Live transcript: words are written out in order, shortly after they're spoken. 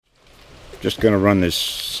Just going to run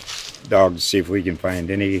this dog to see if we can find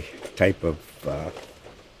any type of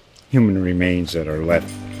human remains that are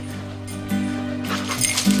left.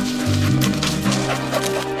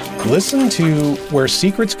 Listen to Where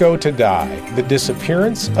Secrets Go to Die, The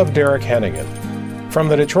Disappearance of Derek Hennigan. From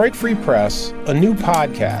the Detroit Free Press, a new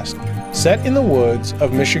podcast set in the woods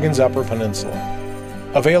of Michigan's Upper Peninsula.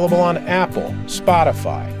 Available on Apple,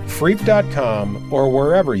 Spotify, Freep.com, or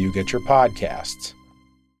wherever you get your podcasts.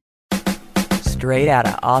 Straight out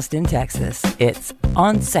of Austin, Texas, it's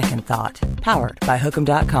On Second Thought, powered by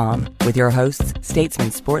Hookem.com, with your hosts, Statesman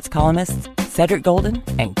sports columnists Cedric Golden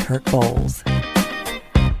and Kirk Bowles.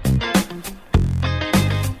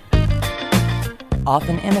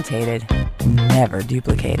 Often imitated, never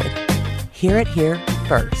duplicated. Hear it here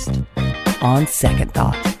first. On Second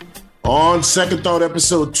Thought. On Second Thought,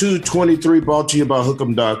 episode 223, brought to you by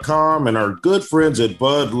Hookem.com and our good friends at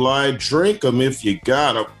Bud Light. Drink 'em if you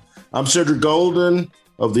got 'em. I'm Cedric Golden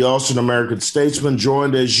of the Austin American-Statesman,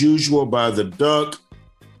 joined as usual by the Duck,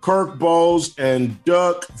 Kirk Bowles. And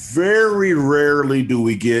Duck, very rarely do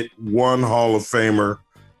we get one Hall of Famer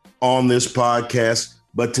on this podcast,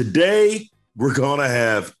 but today we're going to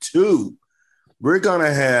have two. We're going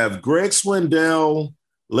to have Greg Swindell,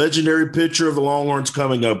 legendary pitcher of the Longhorns,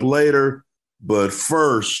 coming up later. But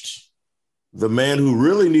first, the man who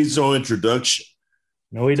really needs no introduction.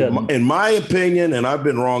 No, he doesn't. In my opinion, and I've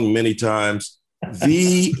been wrong many times,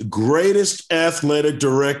 the greatest athletic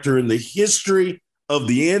director in the history of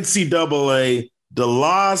the NCAA,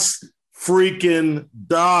 DeLoss freaking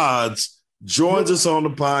Dodds, joins us on the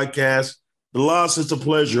podcast. DeLoss, it's a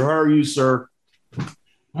pleasure. How are you, sir?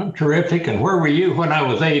 I'm terrific. And where were you when I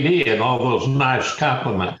was AD and all those nice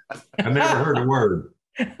compliments? I never heard a word.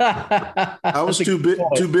 I was too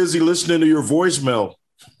busy listening to your voicemail.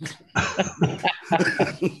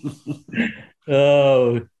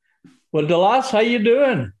 Oh, well, DeLoss, how you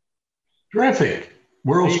doing? Terrific.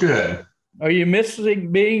 World's good. Are you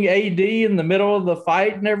missing being AD in the middle of the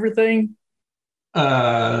fight and everything?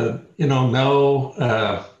 No.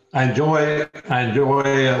 I enjoy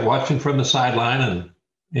watching from the sideline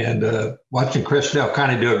and watching Chris Del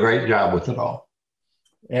Conte do a great job with it all.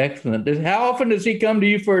 Excellent. How often does he come to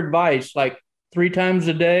you for advice? Like 3 times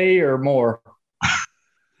a day or more?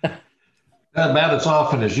 About as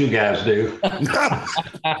often as you guys do.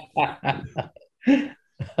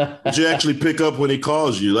 But you actually pick up when he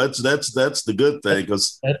calls you. That's the good thing,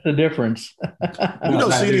 because that's the difference.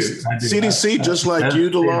 CDC, just like you,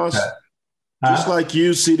 DeLoss, just like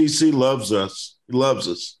you, CDC loves us. He loves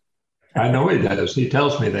us. I know he does. He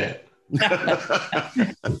tells me that.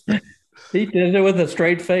 He did it with a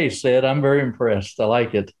straight face, said, I'm very impressed. I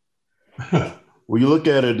like it. Well, you look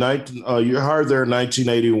at it, you're hired there in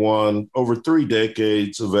 1981, over 3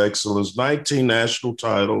 decades of excellence, 19 national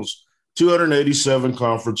titles, 287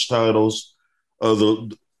 conference titles,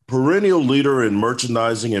 the perennial leader in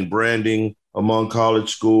merchandising and branding among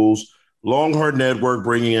college schools, Longhorn Network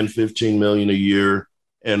bringing in $15 million a year,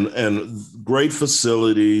 and great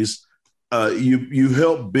facilities. You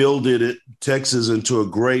helped build Texas into a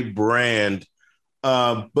great brand.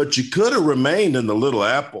 But you could have remained in the Little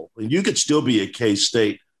Apple, and you could still be at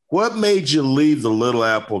K-State. What made you leave the Little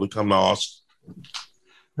Apple to come to Austin?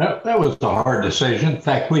 That was a hard decision. In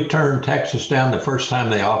fact, we turned Texas down the first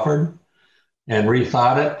time they offered and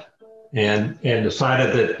rethought it and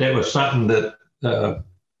decided that it was something that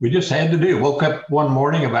we just had to do. Woke up one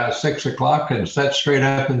morning about 6 o'clock and sat straight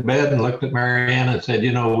up in bed and looked at Marianne and said,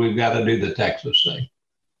 we've got to do the Texas thing.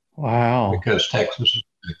 Wow. Because Texas is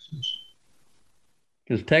Texas.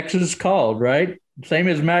 Because Texas called, right? Same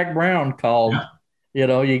as Mac Brown called.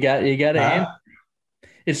 Yeah. You got to answer.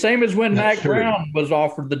 It's same as when Mac Brown was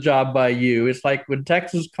offered the job by you. It's like when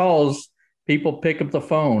Texas calls, people pick up the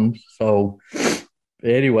phone. So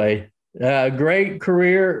anyway, great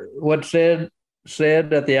career. What said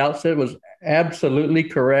at the outset was absolutely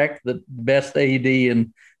correct. The best AD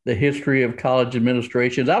in the history of college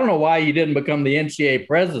administrations. I don't know why you didn't become the NCAA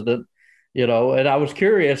president, and I was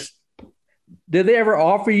curious. Did they ever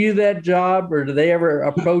offer you that job, or did they ever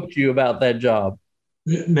approach you about that job?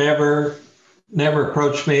 Never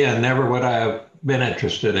approached me, and never would I have been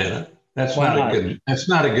interested in it. That's not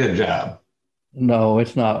a good job. No,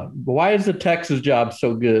 it's not. Why is the Texas job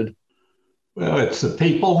so good? Well, it's the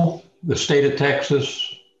people, the state of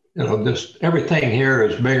Texas. Just everything here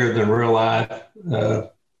is bigger than real life.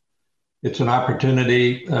 It's an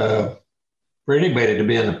opportunity for anybody to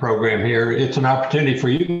be in the program here. It's an opportunity for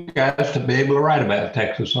you guys to be able to write about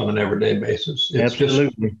Texas on an everyday basis. It's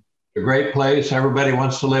Absolutely. Just a great place. Everybody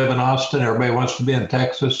wants to live in Austin. Everybody wants to be in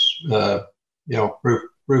Texas. We're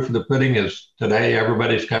proof of the pudding is today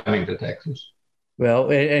everybody's coming to Texas. Well,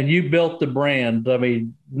 and you built the brand. I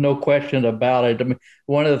mean, no question about it. I mean,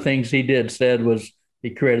 one of the things he said was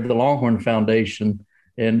he created the Longhorn Foundation.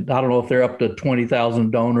 And I don't know if they're up to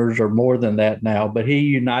 20,000 donors or more than that now, but he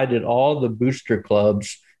united all the booster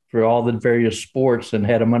clubs for all the various sports and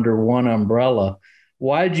had them under one umbrella.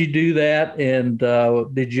 Why did you do that? And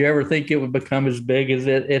did you ever think it would become as big as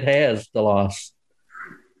it has, DeLoss?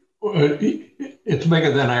 It's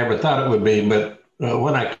bigger than I ever thought it would be, but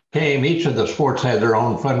when I came, each of the sports had their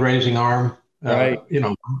own fundraising arm. Right.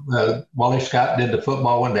 Wally Scott did the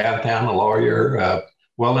football one downtown, a lawyer.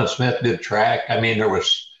 Weldon Smith did track. I mean, there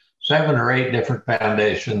was 7 or 8 different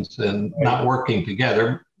foundations and not working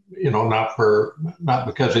together, not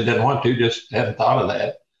because they didn't want to, just hadn't thought of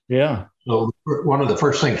that. Yeah. So one of the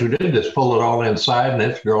first things we did is pull it all inside, and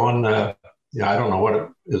it's growing. I don't know what it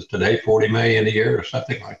is today, 40 million a year or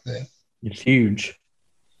something like that. It's huge.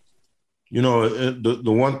 The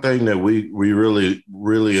one thing that we really,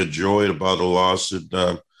 really enjoyed about the lawsuit,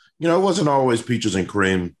 it wasn't always peaches and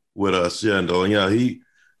cream with us. Yeah, and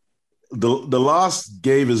the loss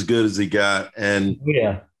gave as good as he got, and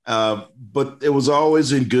but it was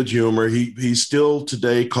always in good humor. He still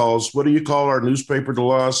today calls. What do you call our newspaper? The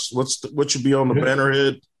loss. What should be on the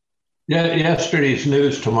bannerhead? Yeah, yesterday's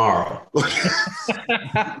news tomorrow.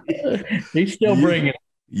 He's still bringing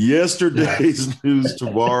yesterday's news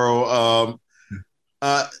tomorrow.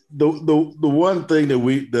 The one thing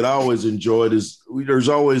that I always enjoyed is there's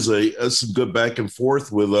always some good back and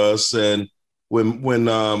forth with us, and when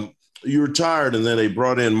you retired and then they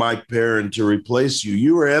brought in Mike Perrin to replace you.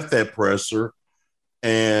 You were at that presser,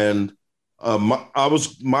 and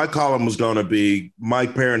my column was going to be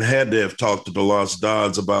Mike Perrin had to have talked to DeLoss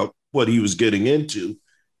Dodds about what he was getting into.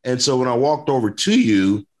 And so when I walked over to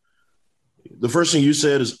you, the first thing you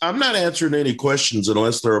said is, I'm not answering any questions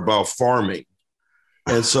unless they're about farming.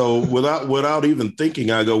 And so without even thinking,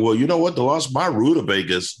 I go, well, you know what? DeLoss, my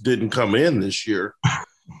rutabagas didn't come in this year.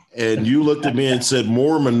 And you looked at me and said,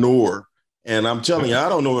 more manure. And I'm telling you, I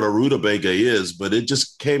don't know what a rutabaga is, but it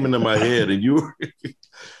just came into my head. And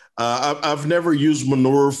I've never used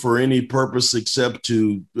manure for any purpose except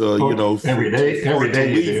to, every day to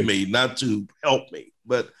leave me, not to help me.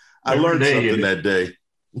 But I learned something that day.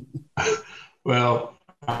 Well,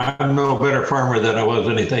 I'm no better farmer than I was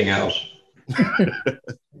anything else.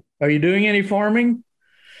 Are you doing any farming?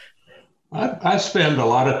 I spend a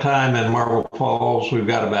lot of time in Marble Falls. We've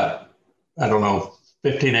got about,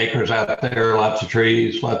 15 acres out there, lots of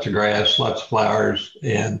trees, lots of grass, lots of flowers,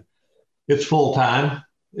 and it's full time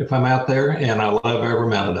if I'm out there, and I love every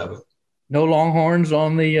minute of it. No Longhorns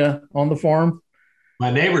on the farm? My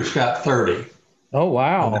neighbor's got 30. Oh,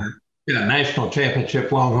 wow. National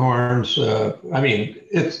championship Longhorns. I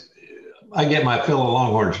get my fill of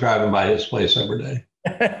Longhorns driving by his place every day.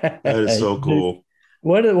 That is so cool.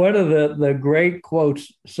 One of the great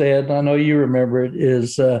quotes said, I know you remember it,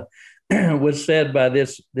 is was said by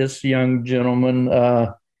this young gentleman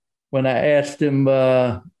when I asked him,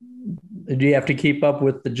 do you have to keep up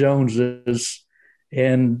with the Joneses?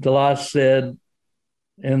 And DeLoss said,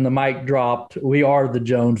 and the mic dropped, we are the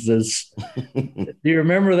Joneses. Do you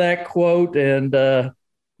remember that quote? And what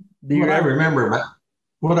I remember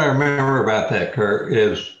about that, Kurt,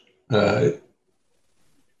 is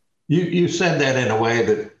you said that in a way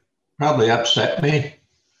that probably upset me.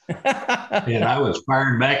 And I was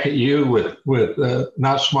firing back at you with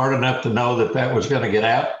not smart enough to know that was going to get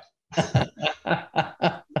out.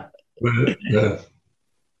 But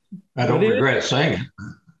I don't regret saying it.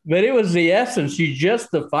 But it was the essence. You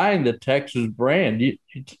just defined the Texas brand.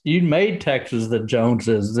 You made Texas the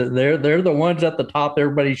Joneses. They're the ones at the top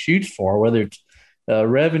everybody shoots for, whether it's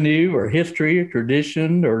revenue or history or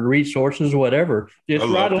tradition or resources, whatever. Just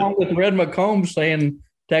right along with Red McComb saying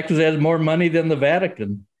Texas has more money than the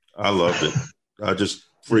Vatican. I loved it. I just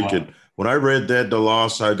freaking, when I read that,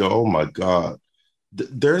 DeLoss, I go, oh my God,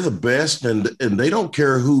 they're the best, and they don't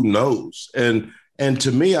care who knows. And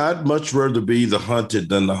to me, I'd much rather be the hunted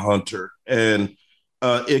than the hunter. And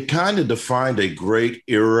it kind of defined a great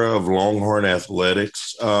era of Longhorn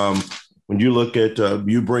athletics. When you look at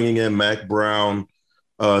you bringing in Mack Brown,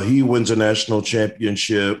 he wins a national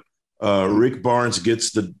championship. Rick Barnes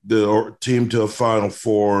gets the team to a Final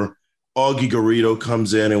Four. Augie Garrido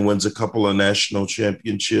comes in and wins a couple of national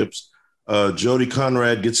championships. Jody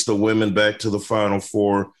Conrad gets the women back to the Final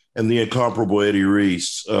Four. And the incomparable Eddie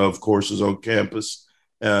Reese, of course, is on campus,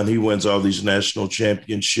 and he wins all these national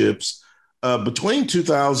championships. Between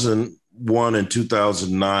 2001 and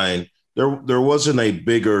 2009, there wasn't a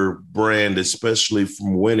bigger brand, especially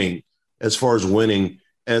from winning, as far as winning,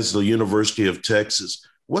 as the University of Texas.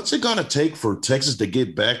 What's it going to take for Texas to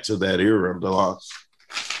get back to that era of the loss?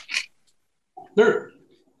 They're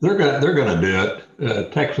gonna do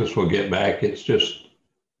it. Texas will get back. It's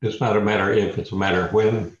not a matter if, it's a matter of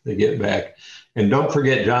when they get back. And don't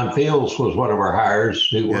forget, John Fields was one of our hires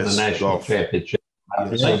who won the national championship at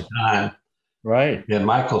the same time. Right. And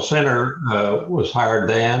Michael Center was hired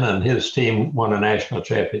then, and his team won a national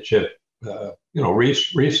championship.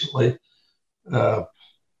 Recently.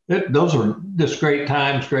 Those are just great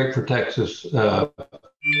times, great for Texas,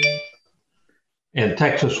 and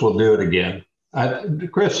Texas will do it again.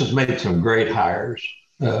 Chris has made some great hires,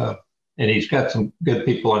 and he's got some good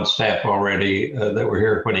people on staff already that were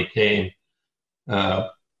here when he came.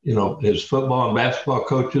 His football and basketball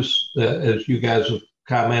coaches, as you guys have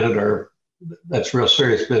commented, that's real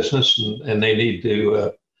serious business, and they need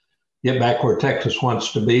to get back where Texas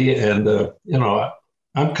wants to be. And,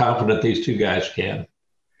 I'm confident these two guys can.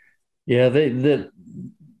 Yeah,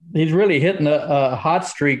 he's really hitting a hot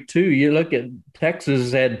streak, too. You look at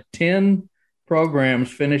Texas had 10 programs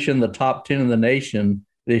finish in the top 10 in the nation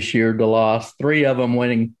this year, DeLoss, 3 of them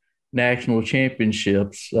winning national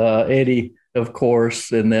championships. Eddie, of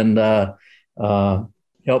course, and then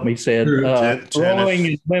help me say it, rowing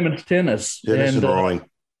and women's tennis. And rowing.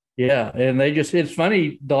 Yeah, and it's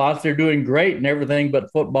funny, DeLoss, they're doing great in everything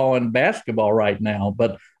but football and basketball right now.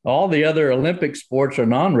 But all the other Olympic sports or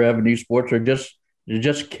non-revenue sports are just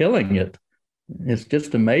killing it. It's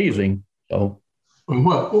just amazing. So,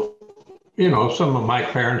 well, some of Mike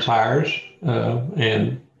Ferentz hires,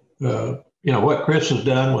 and what Chris has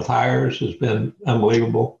done with hires has been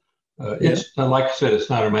unbelievable. It's like I said, it's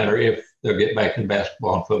not a matter if they'll get back in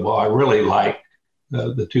basketball and football. I really like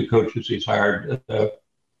the two coaches he's hired.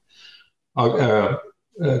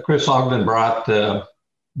 Chris Ogden brought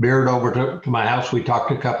Beard over to my house. We talked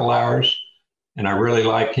a couple hours, and I really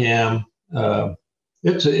like him.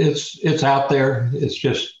 It's out there. It's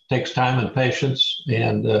just takes time and patience,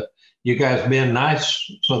 and you guys being nice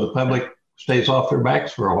so the public stays off their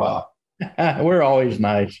backs for a while. We're always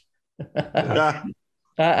nice.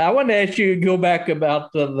 I want to ask you, go back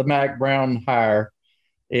about the Mack Brown hire,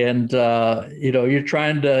 and you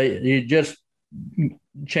just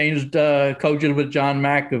changed coaches with John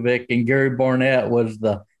Mackovic, and Gary Barnett was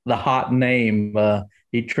the hot name.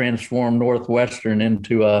 He transformed Northwestern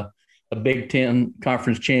into a Big Ten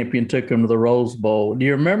conference champion, took them to the Rose Bowl. Do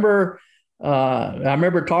you remember? I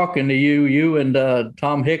remember talking to you and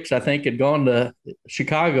Tom Hicks, I think, had gone to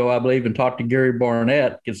Chicago, I believe, and talked to Gary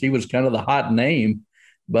Barnett because he was kind of the hot name.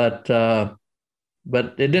 But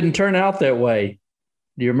it didn't turn out that way.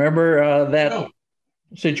 Do you remember that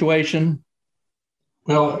situation?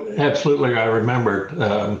 Well, absolutely. I remembered.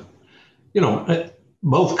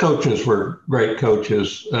 Both coaches were great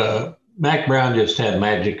coaches. Mack Brown just had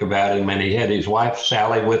magic about him, and he had his wife,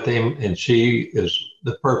 Sally, with him, and she is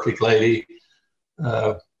the perfect lady.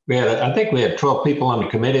 I think we had 12 people on the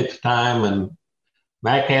committee at the time, and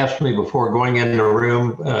Mack asked me before going in the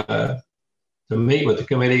room to meet with the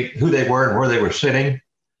committee who they were and where they were sitting.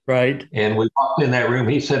 Right. And we walked in that room.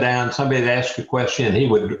 He sat down. Somebody would ask a question, and he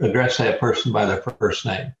would address that person by their first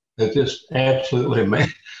name. It just absolutely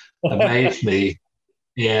amazed me.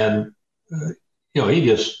 And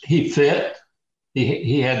he fit.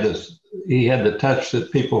 He had the touch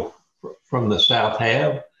that people from the South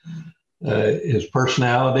have. His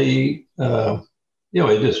personality,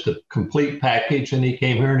 it's just a complete package. And he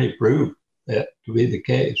came here and he proved that to be the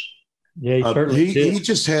case. Yeah, he certainly did. He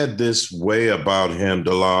just had this way about him,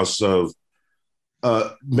 DeLoss, of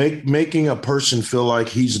making a person feel like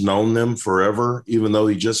he's known them forever, even though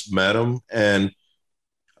he just met them. And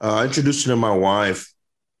I introduced him to my wife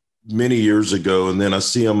many years ago, and then I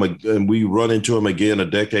see him and we run into him again a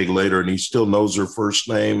decade later, and he still knows her first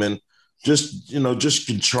name, and just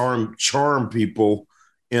can charm people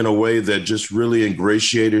in a way that just really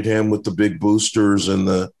ingratiated him with the big boosters and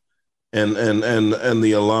the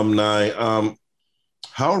alumni.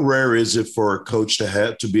 How rare is it for a coach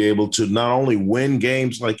to be able to not only win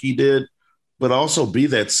games like he did, but also be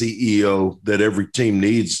that CEO that every team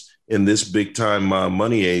needs in this big time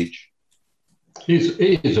money age? He's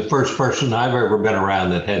the first person I've ever been around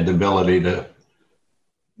that had the ability to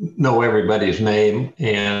know everybody's name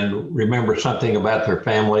and remember something about their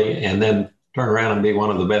family, and then turn around and be one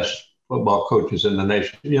of the best football coaches in the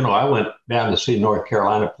nation. I went down to see North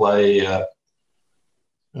Carolina play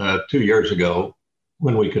 2 years ago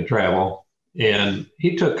when we could travel. And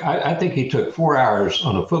I think he took 4 hours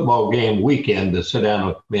on a football game weekend to sit down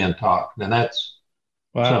with me and talk. And that's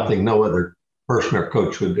something no other person or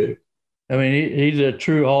coach would do. I mean, he's a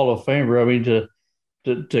true Hall of Famer. I mean,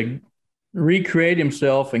 to recreate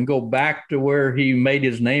himself and go back to where he made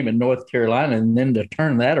his name in North Carolina, and then to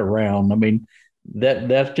turn that around. I mean,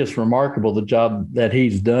 that's just remarkable, the job that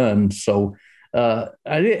he's done. So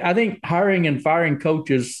I think hiring and firing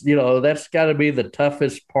coaches, that's got to be the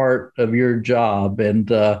toughest part of your job. And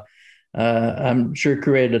I'm sure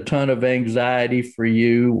created a ton of anxiety for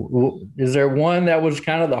you. Is there one that was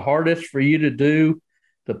kind of the hardest for you to do,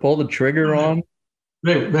 to pull the trigger on?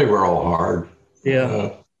 They were all hard.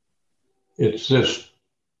 Yeah. It's just,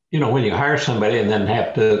 when you hire somebody and then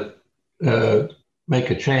have to make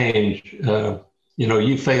a change,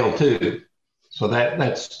 you fail too. So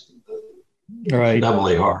that's right.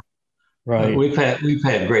 Doubly hard. Right. We've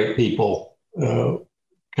had great people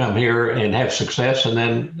come here and have success, and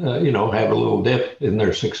then have a little dip in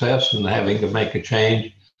their success and having to make a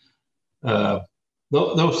change.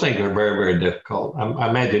 Those things are very, very difficult. I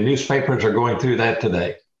imagine newspapers are going through that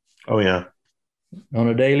today. Oh yeah. On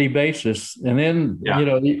a daily basis. And then,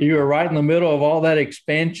 you were right in the middle of all that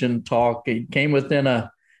expansion talk. It came within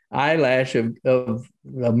a eyelash of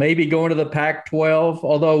maybe going to the Pac-12,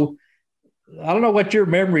 although I don't know what your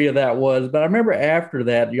memory of that was, but I remember after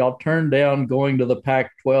that, y'all turned down going to the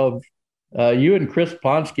Pac-12. You and Chris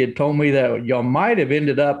Plonsky had told me that y'all might have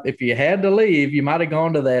ended up, if you had to leave, you might have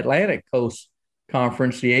gone to the Atlantic Coast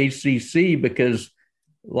Conference, the ACC, because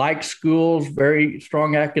like schools, very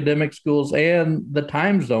strong academic schools, and the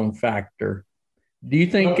time zone factor. Do you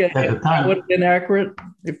think that would have been accurate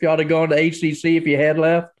if you ought to go into ACC if you had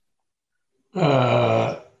left?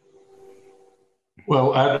 Well,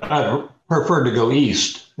 I'd prefer to go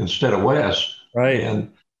east instead of west. Right.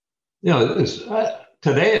 And,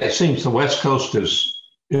 today it seems the West Coast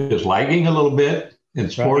is lagging a little bit in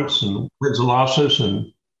sports and wins and losses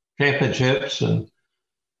and championships, and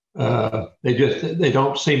they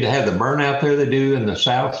don't seem to have the burnout there they do in the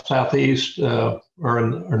southeast, or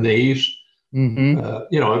in the east.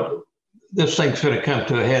 Mm-hmm. This thing's going to come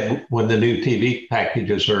to a head when the new TV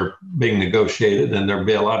packages are being negotiated, and there'll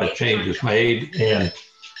be a lot of changes made, and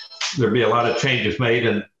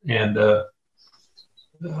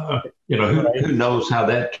who knows how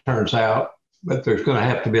that turns out, but there's going to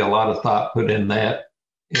have to be a lot of thought put in that.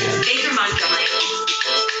 And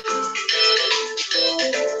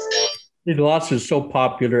Lots is so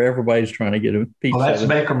popular, everybody's trying to get a piece. Well, that's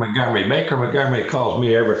Baker Montgomery. Baker Montgomery calls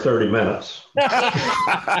me every 30 minutes.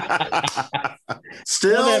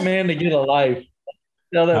 Still, tell that man to get a life.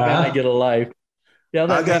 Tell that man to get a life.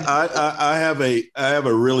 I have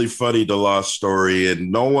a really funny DeLoss story,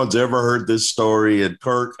 and no one's ever heard this story. And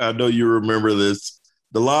Kirk, I know you remember this.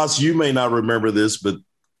 DeLoss, you may not remember this, but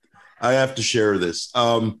I have to share this.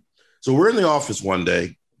 So we're in the office one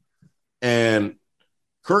day, and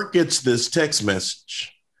Kirk gets this text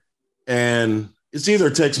message, and it's either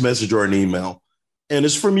a text message or an email, and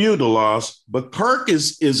it's from you, DeLoss, but Kirk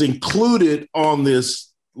is included on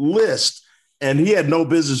this list, and he had no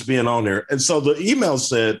business being on there. And so the email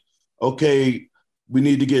said, okay, we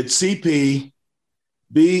need to get CP,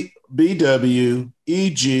 BW,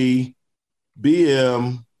 EG,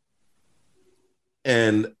 BM,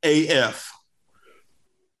 and AF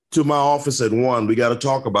to my office at 1. We got to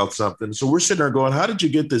talk about something. So we're sitting there going, how did you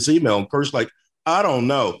get this email? And Kurt's like, I don't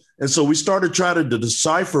know. And so we started trying to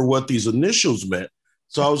decipher what these initials meant.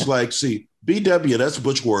 So I was like, see, BW, that's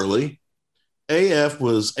Butch Worley. AF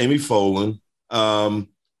was Amy Folan.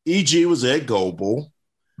 EG was Ed Goebel.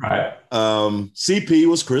 Right. CP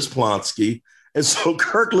was Chris Plonsky. And so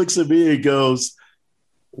Kirk looks at me and goes,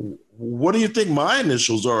 what do you think my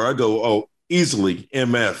initials are? I go, oh, easily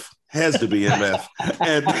MF. Has to be MF.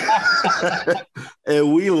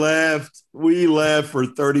 And we laughed for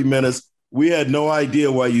 30 minutes. We had no idea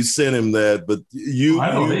why you sent him that, but you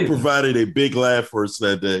provided a big laugh for us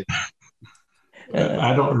that day.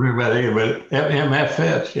 I don't remember that either, but MF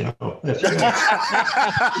fits, That's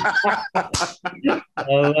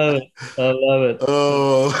I love it.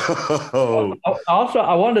 Oh. Also,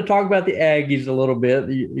 I wanted to talk about the Aggies a little bit.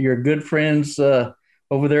 Your good friends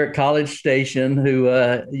over there at College Station, who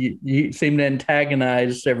you seem to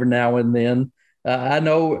antagonize every now and then. I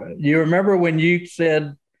know you remember when you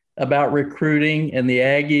said about recruiting and the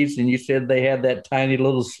Aggies, and you said they had that tiny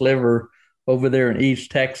little sliver over there in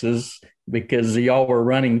East Texas because y'all were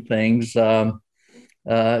running things. You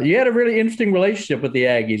had a really interesting relationship with the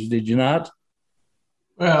Aggies, did you not?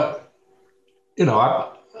 Well, the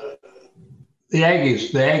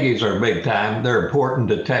Aggies are big time. They're important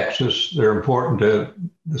to Texas. They're important to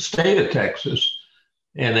the state of Texas,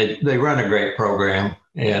 and they run a great program.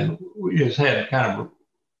 And we just had kind of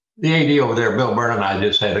the AD over there, Bill Byrne, and I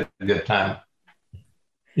just had a good time,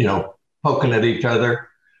 poking at each other.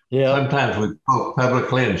 Yeah. Sometimes we poke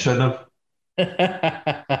publicly and shouldn't have.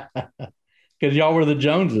 Because y'all were the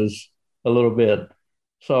Joneses a little bit.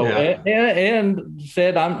 So, Yeah. and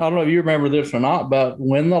said, I don't know if you remember this or not, but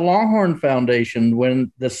when the Longhorn Foundation,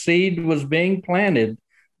 when the seed was being planted,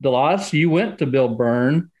 DeLoss, you went to Bill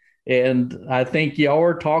Byrne, and I think y'all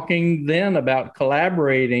were talking then about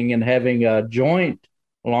collaborating and having a joint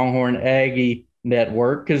Longhorn Aggie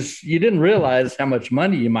network because you didn't realize how much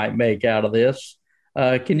money you might make out of this.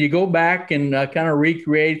 Can you go back and kind of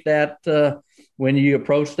recreate that when you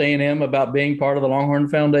approached A&M about being part of the Longhorn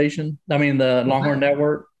Foundation? I mean, the Longhorn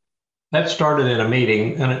Network? That started in a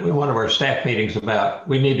meeting, and one of our staff meetings about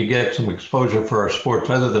we need to get some exposure for our sports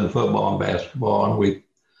other than football and basketball. And we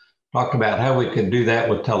talked about how we could do that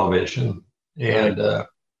with television and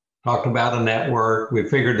talked about a network. We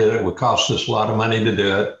figured that it would cost us a lot of money to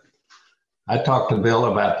do it. I talked to Bill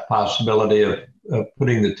about the possibility of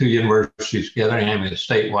putting the two universities together and having a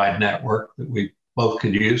statewide network that we both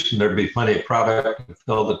could use, and there'd be plenty of product to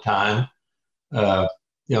fill the time.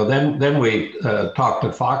 Then we talked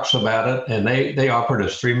to Fox about it, and they offered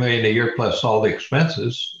us $3 million a year plus all the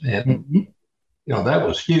expenses, and that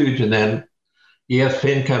was huge. And then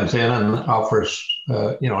ESPN comes in and offers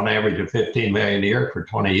an average of $15 million a year for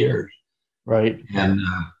 20 years. Right. And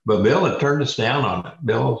but Bill had turned us down on it.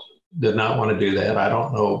 Bill did not want to do that. I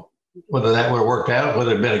don't know whether that would have worked out,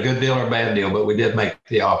 whether it had been a good deal or a bad deal, but we did make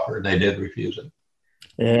the offer, and they did refuse it.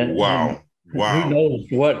 And, Wow. Who knows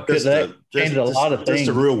what could that change a lot of things. Just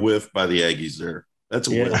a real whiff by the Aggies there. That's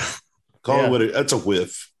a whiff. Call it what that's a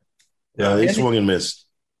whiff. Yeah, they swung and missed.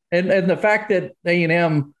 And the fact that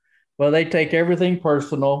A&M, well, they take everything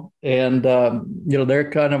personal, and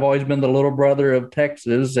they're kind of always been the little brother of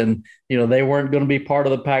Texas, and they weren't going to be part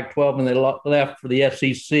of the Pac-12, and they left for the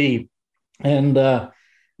SEC, and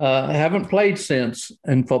haven't played since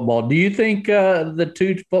in football. Do you think the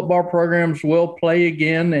two football programs will play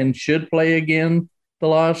again and should play again?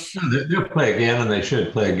 They'll play again, and they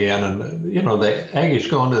should play again. And the Aggies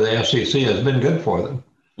going to the SEC has been good for them.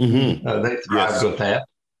 Mm-hmm. They thrived with that.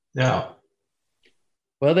 Yeah.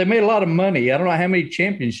 Well, they made a lot of money. I don't know how many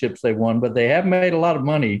championships they won, but they have made a lot of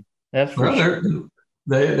money. That's for sure.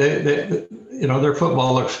 Their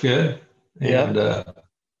football looks good, and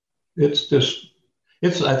it's just.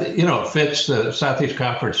 It fits the Southeast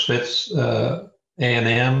Conference fits A&M,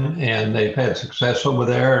 and they've had success over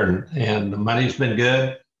there, and the money's been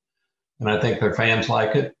good, and I think their fans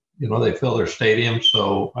like it. They fill their stadium,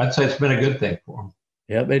 so I'd say it's been a good thing for them.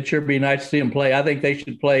 Yeah, it'd sure be nice to see them play. I think they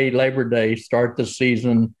should play Labor Day, start the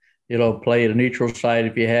season. Play at a neutral site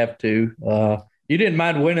if you have to. You didn't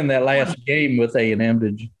mind winning that last game with A&M,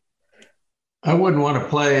 did you? I wouldn't want to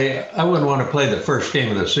play the first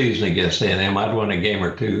game of the season against A&M. I'd want a game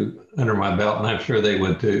or two under my belt, and I'm sure they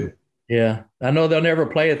would too. Yeah, I know they'll never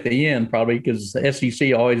play at the end probably because the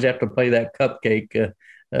SEC always have to play that cupcake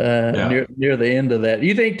near the end of that. Do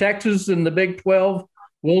you think Texas and the Big 12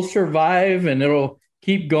 will survive and it'll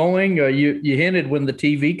keep going? You hinted when the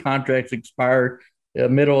TV contracts expire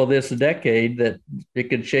middle of this decade that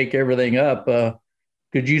it could shake everything up.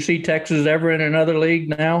 Could you see Texas ever in another league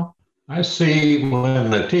now? I see when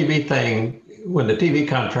the TV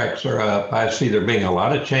contracts are up, I see there being a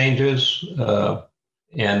lot of changes.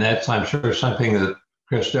 And that's, I'm sure, something that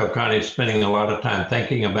Chris Del Conte is spending a lot of time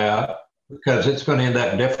thinking about because it's going to end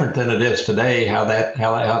up different than it is today. How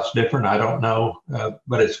it's different, I don't know.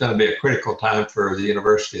 But it's going to be a critical time for the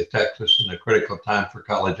University of Texas and a critical time for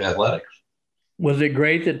college athletics. Was it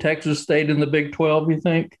great that Texas stayed in the Big 12, you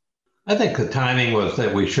think? I think the timing was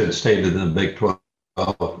that we should stay in the Big 12.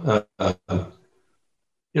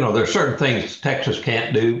 There's certain things Texas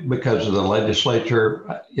can't do because of the legislature.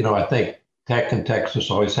 I think Tech and Texas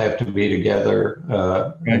always have to be together,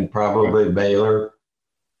 and probably Baylor.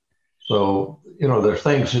 So, there's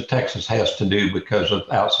things that Texas has to do because of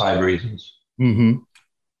outside reasons. Mm-hmm.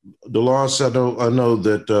 DeLoss, I know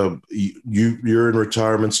that you're in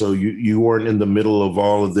retirement, so you weren't in the middle of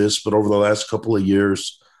all of this, but over the last couple of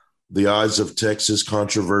years, the Eyes of Texas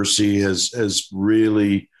controversy has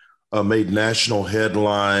really made national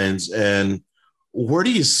headlines. And where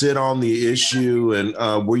do you sit on the issue?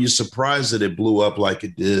 And were you surprised that it blew up like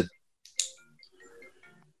it did?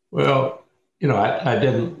 Well, I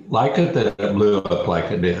didn't like it that it blew up like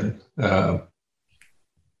it did.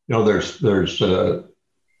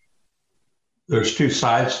 There's two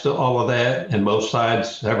sides to all of that, and both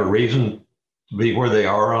sides have a reason to be where they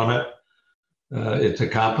are on it. It's a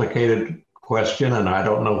complicated question, and I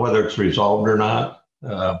don't know whether it's resolved or not.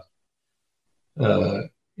 I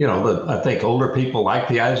think older people like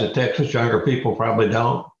the Eyes of Texas, younger people probably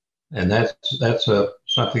don't, and that's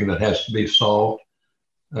something that has to be solved.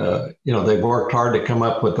 They've worked hard to come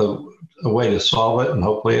up with a way to solve it, and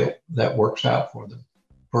hopefully that works out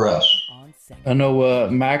for us. I know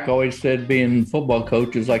Mac always said being football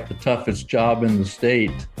coach is like the toughest job in the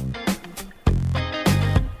state.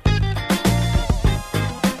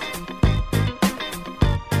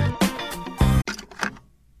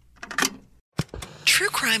 True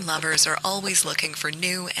crime lovers are always looking for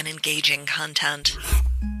new and engaging content.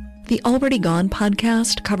 The Already Gone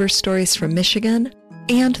podcast covers stories from Michigan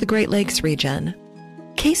and the Great Lakes region.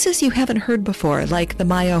 Cases you haven't heard before, like the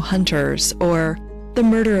Mayo Hunters or the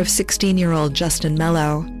murder of 16-year-old Justin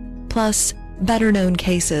Mello, plus better-known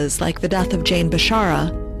cases like the death of Jane Bashara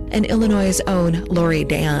and Illinois' own Lori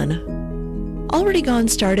Dan. Already Gone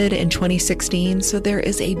started in 2016, so there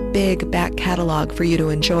is a big back catalog for you to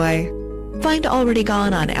enjoy. Find Already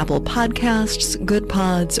Gone on Apple Podcasts, Good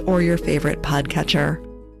Pods, or your favorite podcatcher.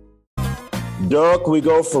 Duck, we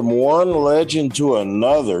go from one legend to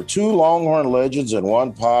another. Two Longhorn legends in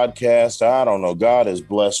one podcast. I don't know. God has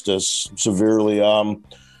blessed us severely.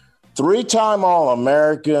 Three-time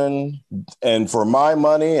All-American, and for my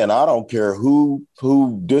money, and I don't care who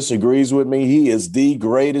disagrees with me, he is the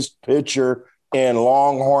greatest pitcher in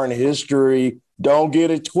Longhorn history. Don't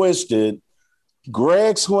get it twisted.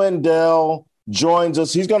 Greg Swindell joins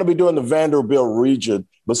us. He's going to be doing the Vanderbilt region,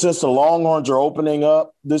 but since the Longhorns are opening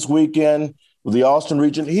up this weekend, the Austin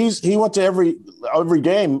region, he went to every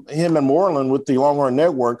game, him and Moreland, with the Longhorn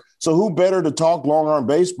Network. So who better to talk Longhorn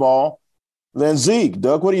baseball than Zeke?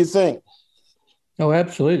 Doug, what do you think? Oh,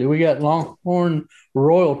 absolutely. We got Longhorn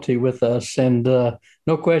royalty with us, and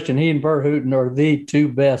no question, he and Bert Hooton are the two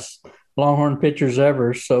best Longhorn pitchers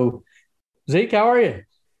ever. So, Zeke, how are you?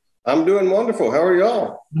 I'm doing wonderful. How are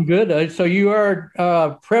y'all? I'm good. So you are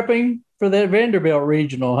prepping for that Vanderbilt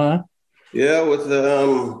regional, huh? Yeah, with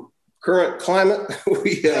the current climate,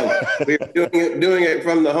 we're doing it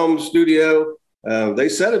from the home studio. They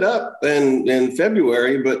set it up in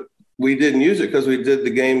February, but we didn't use it because we did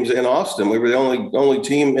the games in Austin. We were the only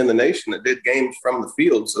team in the nation that did games from the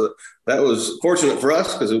field. So that was fortunate for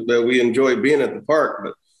us because we enjoyed being at the park.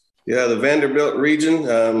 But yeah, the Vanderbilt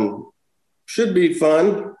region should be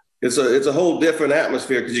fun. It's a whole different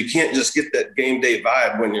atmosphere because you can't just get that game day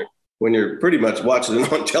vibe when you're pretty much watching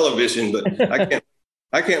it on television. But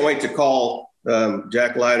I can't wait to call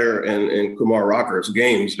Jack Leiter and Kumar Rocker's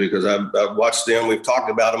games because I've watched them. We've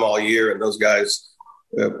talked about them all year, and those guys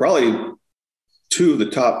probably two of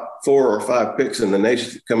the top 4 or 5 picks in the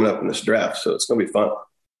nation coming up in this draft. So it's going to be fun.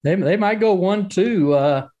 They might go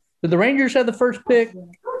 1-2. Did the Rangers have the first pick?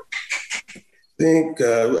 I think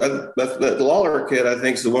the Lawler kid, I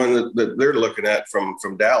think, is the one that they're looking at from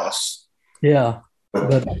Dallas. Yeah.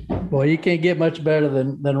 But, boy, you can't get much better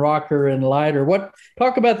than Rocker and Leiter.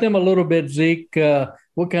 Talk about them a little bit, Zeke.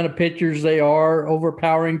 What kind of pitchers they are,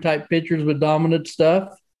 overpowering type pitchers with dominant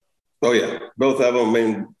stuff? Oh, yeah. Both of them. I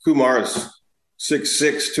mean, Kumar is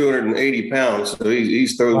 6'6", 280 pounds. So he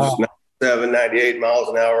throws 97, 98 miles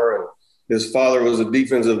an hour. And his father was a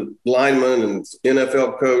defensive lineman and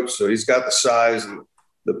NFL coach. So he's got the size and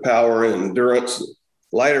the power and endurance.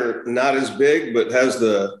 Leiter, not as big, but has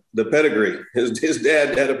the pedigree. His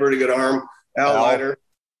dad had a pretty good arm. Al Leiter.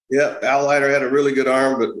 Yeah, Al Leiter had a really good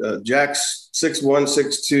arm, but Jack's 6'1",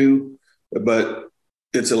 6'2", but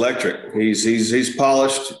it's electric. He's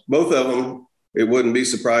polished. Both of them, it wouldn't be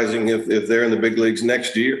surprising if they're in the big leagues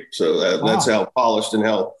next year. So that's how polished and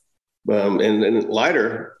how and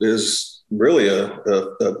Leiter is really a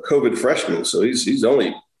COVID freshman. So he's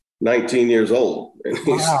only 19 years old, and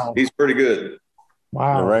he's pretty good.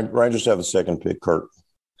 Wow. The Rangers have the second pick, Kurt.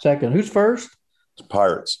 Second. Who's first? It's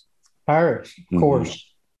Pirates. Pirates, of course.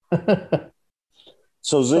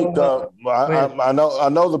 So Zeke, I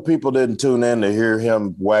know the people didn't tune in to hear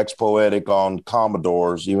him wax poetic on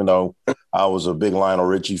Commodores, even though I was a big Lionel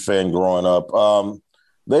Richie fan growing up.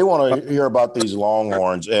 They want to hear about these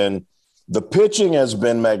Longhorns, and the pitching has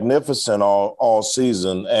been magnificent all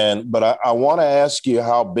season. But I want to ask you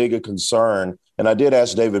how big a concern, and I did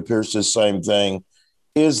ask David Pierce the same thing,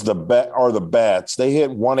 is the bats. They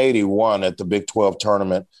hit 181 at the Big 12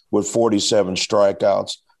 tournament with 47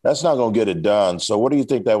 strikeouts. That's not going to get it done. So what do you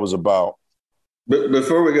think that was about? But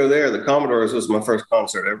before we go there, the Commodores was my first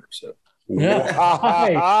concert ever. So yeah.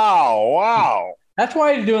 Wow. That's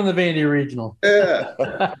why he's doing the Vandy Regional. Yeah.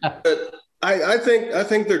 But I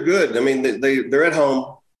think they're good. I mean, they're at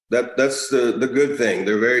home. That's the good thing.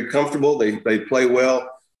 They're very comfortable. They play well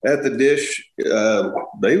at the Dish.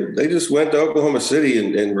 They just went to Oklahoma City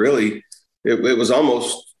and really it was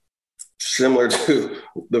almost similar to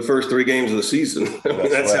the first 3 games of the season. I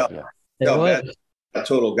mean, that's how bad that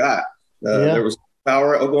total got. There was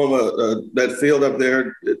Power, Oklahoma, that field up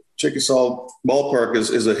there at Chickasaw Ballpark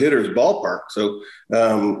is a hitter's ballpark. So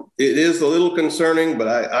it is a little concerning,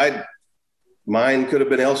 but mine could have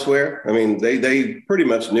been elsewhere. I mean, they pretty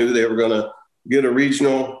much knew they were going to get a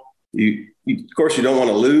regional. Of course, you don't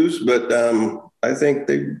want to lose, but I think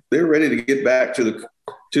they're ready to get back to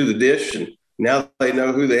the dish, and now they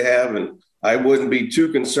know who they have, and I wouldn't be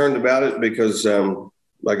too concerned about it because,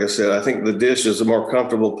 like I said, I think the dish is a more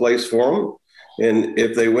comfortable place for them. And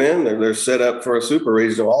if they win, they're set up for a super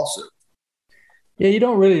regional also. Yeah, you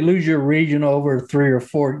don't really lose your regional over 3 or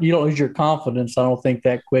 4. You don't lose your confidence, I don't think,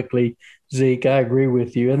 that quickly, Zeke. I agree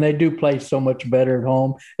with you. And they do play so much better at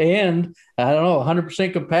home. And I don't know,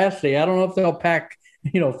 100% capacity. I don't know if they'll pack,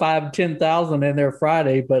 5,000-10,000 in there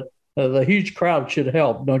Friday, but the huge crowd should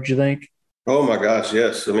help, don't you think? Oh, my gosh,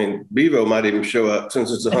 yes. I mean, Bevo might even show up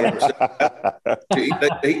since it's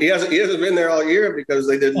 100%. he hasn't been there all year because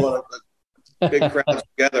they didn't want to – big crowds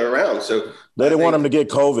gather around. So they didn't want him to get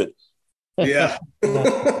COVID. Yeah.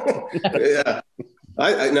 Yeah.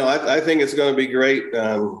 I think it's going to be great.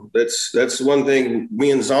 That's one thing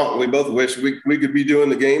me and Zonk, we both wish we could be doing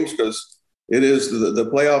the games because it is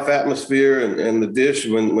the playoff atmosphere and the dish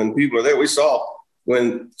when people are there. We saw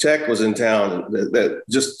when Tech was in town that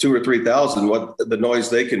just 2,000 or 3,000, what the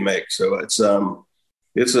noise they can make. So it's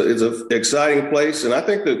an exciting place. And I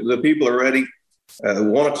think that the people are ready.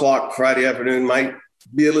 1:00 Friday afternoon might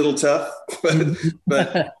be a little tough, but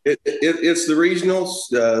it's the regionals.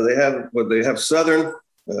 They have Southern.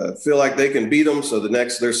 Feel like they can beat them. So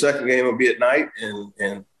their second game will be at night,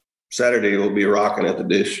 and Saturday will be rocking at the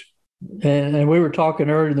dish. And we were talking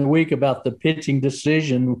earlier in the week about the pitching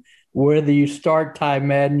decision, whether you start Ty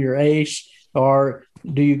Madden, your ace, or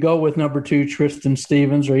do you go with number 2 Tristan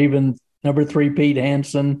Stevens, or even number 3 Pete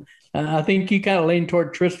Hansen. I think you kind of lean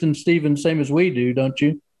toward Tristan Stevens, same as we do, don't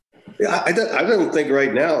you? Yeah, I don't think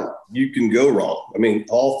right now you can go wrong. I mean,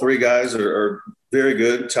 all 3 guys are very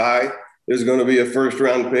good. Ty is going to be a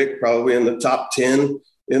first-round pick, probably in the top 10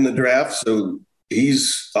 in the draft. So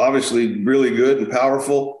he's obviously really good and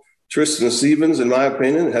powerful. Tristan Stevens, in my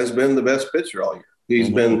opinion, has been the best pitcher all year. He's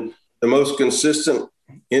been the most consistent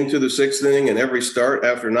into the 6th inning in every start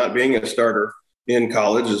after not being a starter in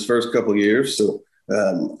college his first couple of years. So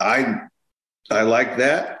I like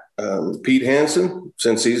that. Pete Hansen,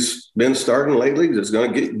 since he's been starting lately, is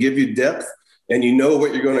going to give you depth, and you know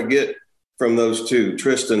what you're going to get from those 2,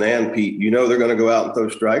 Tristan and Pete. You know they're going to go out and throw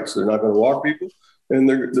strikes. They're not going to walk people, and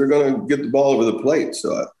they're going to get the ball over the plate.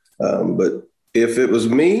 So, but if it was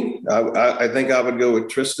me, I think I would go with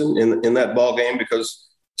Tristan in that ball game because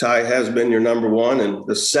Ty has been your number 1, and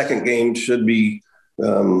the second game should be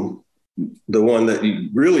the one that you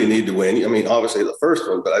really need to win. I mean, obviously the first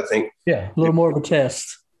one, but I think a little more of a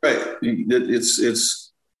test. Right.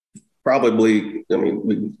 It's probably. I mean,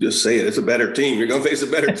 we just say it. It's a better team. You're going to face a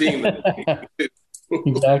better team.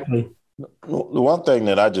 Exactly. The one thing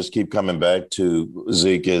that I just keep coming back to,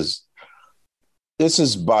 Zeke, is this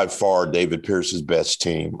is by far David Pierce's best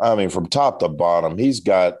team. I mean, from top to bottom, he's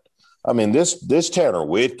got. I mean, this Tanner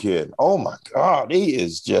Witt kid. Oh my God,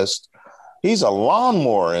 he's a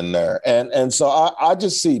lawnmower in there, and so I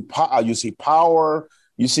just see you see power.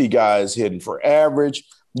 You see guys hitting for average.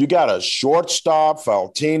 You got a shortstop,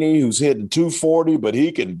 Faltini, who's hitting 240, but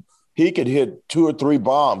he could hit 2 or 3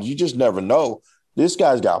 bombs. You just never know. This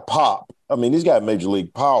guy's got pop. I mean, he's got major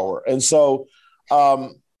league power. And so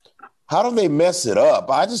how do they mess it up?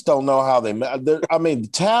 I just don't know how I mean,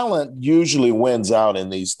 talent usually wins out in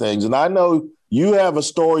these things. And I know you have a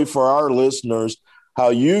story for our listeners how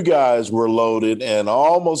you guys were loaded and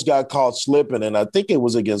almost got caught slipping. And I think it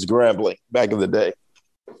was against Grambling back in the day.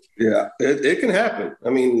 Yeah, it can happen. I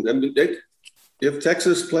mean, if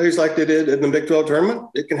Texas plays like they did in the Big 12 tournament,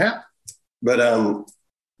 it can happen. But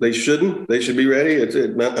they shouldn't. They should be ready. It's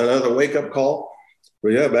another wake-up call. But,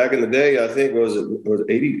 yeah, back in the day, I think, was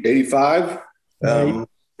 80, 85?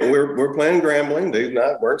 We're playing Grambling. They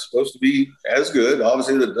weren't supposed to be as good.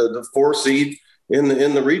 Obviously, the 4 seed in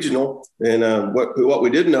the regional. And what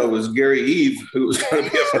we didn't know was Gary Eve, who was going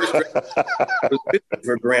to be a first round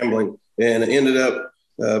for Grambling, and ended up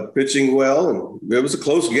pitching well, and it was a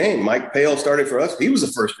close game. Mike Pale started for us. He was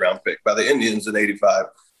a first-round pick by the Indians in 85.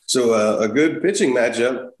 So a good pitching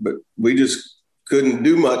matchup, but we just couldn't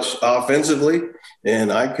do much offensively.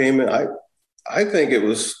 And I came in, I think it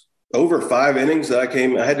was over 5 innings that I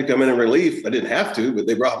had to come in relief. I didn't have to, but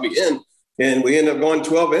they brought me in. And we ended up going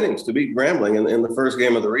 12 innings to beat Grambling in the first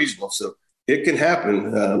game of the regional. So it can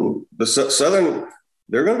happen. The Southern,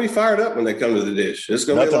 they're going to be fired up when they come to the dish. It's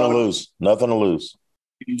going to be Nothing to lose.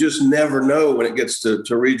 You just never know when it gets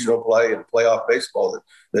to regional play and playoff baseball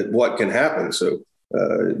that what can happen. So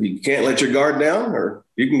You can't let your guard down or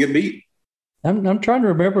you can get beat. I'm trying to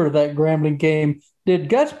remember that Grambling game. Did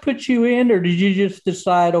Gus put you in, or did you just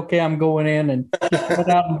decide, okay, I'm going in and just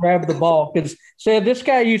run out and grab the ball? Because this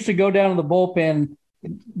guy used to go down to the bullpen.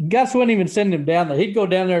 Gus wouldn't even send him down there. He'd go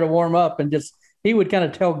down there to warm up and he would kind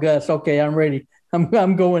of tell Gus, okay, I'm ready.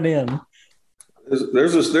 I'm going in.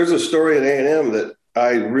 There's a story at A&M that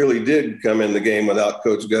I really did come in the game without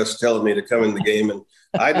Coach Gus telling me to come in the game, and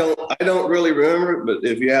I don't really remember it. But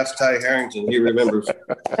if you ask Ty Harrington, he remembers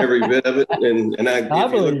every bit of it. And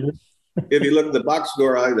if you look at the box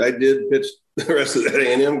score, I did pitch the rest of that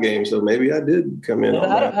A&M game, so maybe I did come in.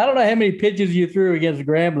 I don't know how many pitches you threw against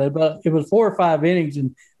Grambling, but it was 4 or 5 innings,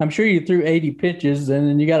 and I'm sure you threw 80 pitches, and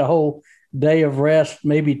then you got a whole day of rest,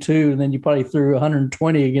 maybe 2, and then you probably threw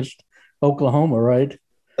 120 against Oklahoma, right?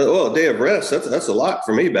 Well, a day of rest, that's a lot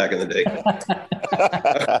for me back in the day.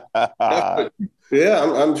 Yeah,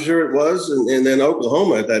 I'm sure it was. And then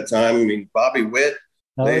Oklahoma at that time, I mean, Bobby Witt,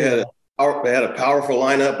 they had a powerful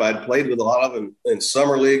lineup. I'd played with a lot of them in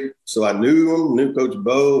summer league, so I knew Coach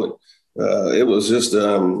Bo, and it was just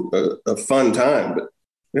a fun time. But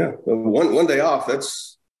yeah, one day off, I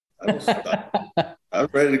was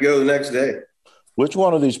ready to go the next day. Which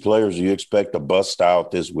one of these players do you expect to bust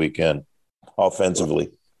out this weekend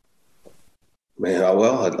offensively? Man,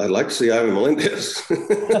 I'd like to see Ivan Melendez.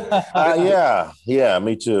 Yeah,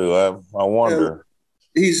 me too. I wonder.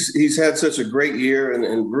 He's had such a great year,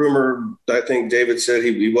 and rumor, I think David said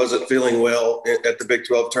he wasn't feeling well at the Big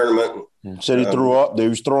 12 tournament. Said he threw up. He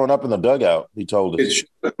was throwing up in the dugout. He told us.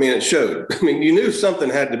 It showed. I mean, you knew something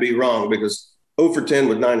had to be wrong because 0 for 10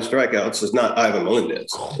 with 9 strikeouts is not Ivan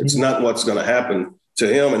Melendez. It's not what's going to happen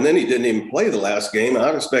to him. And then he didn't even play the last game. I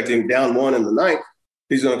expect him down 1 in the 9th.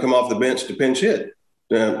 He's going to come off the bench to pinch hit,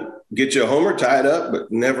 get you a homer, tie it up,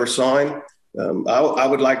 but never saw him. I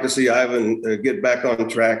would like to see Ivan get back on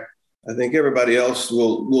track. I think everybody else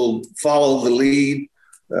will follow the lead.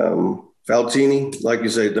 Faltini, like you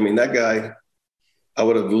said, I mean, that guy, I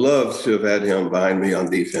would have loved to have had him behind me on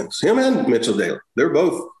defense. Him and Mitchell Daly. They're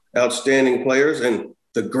both outstanding players. And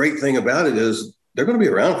the great thing about it is they're going to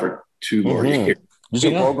be around for 2 more years.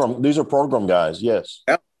 These are program guys, yes.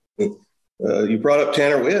 You brought up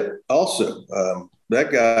Tanner Witt also.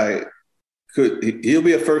 That guy he'll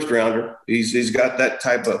be a first rounder. He's got that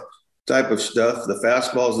type of stuff. The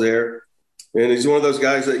fastball's there. And he's one of those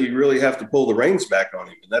guys that you really have to pull the reins back on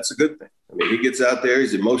him. And that's a good thing. I mean, he gets out there,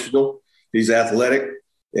 he's emotional, he's athletic.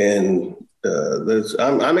 And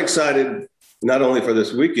I'm excited not only for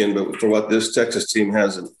this weekend, but for what this Texas team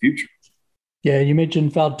has in the future. Yeah, you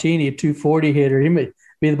mentioned Faltini, a 240 hitter. He may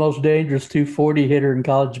be the most dangerous 240 hitter in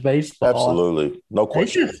college baseball. Absolutely. No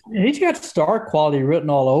question. He's got star quality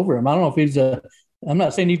written all over him. I don't know if I'm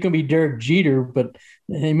not saying he's going to be Derek Jeter, but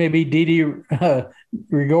he may be Didi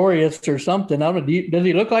Gregorius or something. I don't know. Does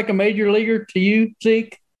he look like a major leaguer to you,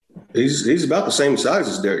 Zeke? He's about the same size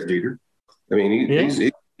as Derek Jeter. I mean,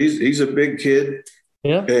 he's a big kid.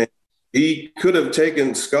 Yeah. And he could have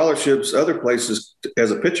taken scholarships other places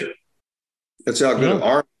as a pitcher. That's how good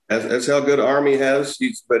That's how good Army has.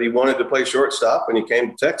 But he wanted to play shortstop, and he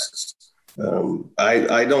came to Texas.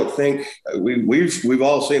 I don't think we've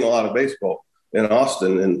all seen a lot of baseball in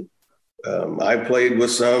Austin, and I played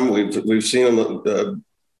with some. We've seen them.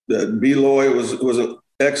 Beloy was an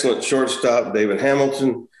excellent shortstop. David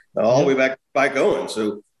Hamilton, all the way back to Spike Owen.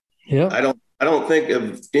 So I don't think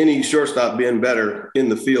of any shortstop being better in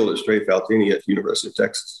the field as Trey Faltini at the University of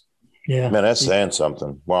Texas. Yeah, man, that's saying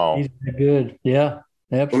something. Wow, he's good. Yeah,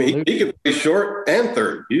 absolutely. I mean, he can play short and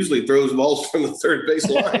third. Usually throws balls from the third base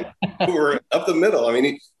line or up the middle. I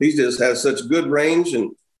mean, he just has such good range,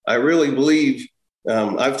 and I really believe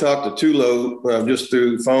I've talked to Tulo just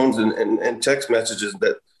through phones and text messages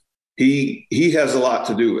that he has a lot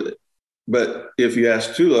to do with it. But if you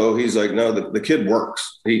ask Tulo, he's like, no, the kid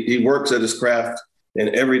works. He works at his craft, and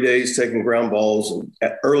every day he's taking ground balls and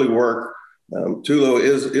at early work. Tulo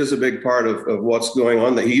is a big part of what's going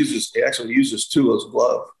on. That he actually uses Tulo's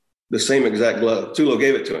glove, the same exact glove. Tulo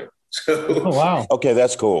gave it to him. So, wow. Okay,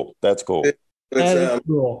 that's cool. That's cool. That is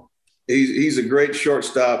cool. He's a great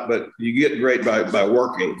shortstop, but you get great by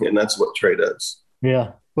working, and that's what Trey does.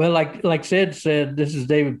 Yeah. Well, like Sid said, this is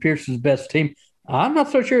David Pierce's best team. I'm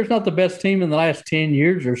not so sure it's not the best team in the last 10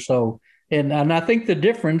 years or so. And I think the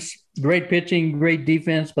difference, great pitching, great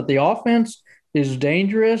defense, but the offense is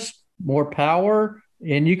dangerous, more power,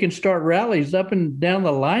 and you can start rallies up and down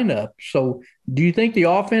the lineup. So do you think the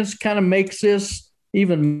offense kind of makes this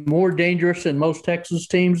even more dangerous than most Texas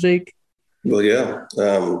teams, Zeke? Well, yeah.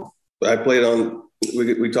 I played on –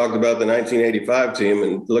 we talked about the 1985 team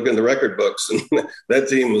and look in the record books, and that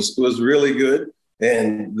team was really good.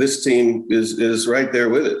 And this team is right there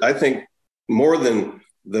with it. I think more than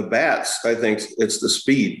the bats, I think it's the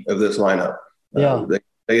speed of this lineup. Yeah.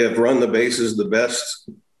 They have run the bases the best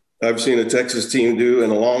I've seen a Texas team do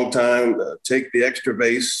in a long time. Take the extra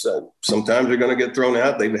base. Sometimes they're going to get thrown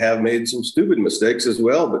out. They have made some stupid mistakes as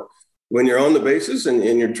well. But when you're on the bases and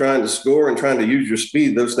you're trying to score and trying to use your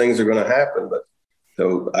speed, those things are going to happen. But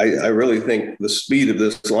so I really think the speed of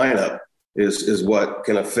this lineup is what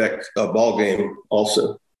can affect a ball game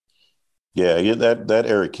also. Yeah, that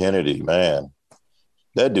Eric Kennedy, man,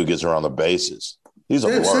 that dude gets around the bases. He's a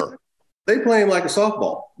blur. They play him like a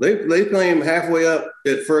softball. They play him halfway up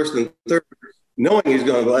at first and third, knowing he's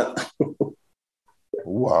going to go out.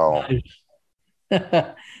 Wow.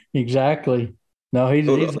 Exactly. No, he's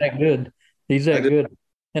that good. He's that good.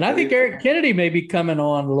 And I think Eric Kennedy may be coming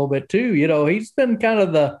on a little bit too. You know, he's been kind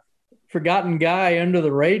of the forgotten guy under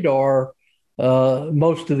the radar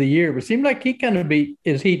most of the year, but it seems like he kind of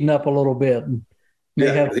is heating up a little bit and may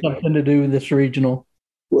have something to do with this regional.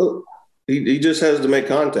 Well, he just has to make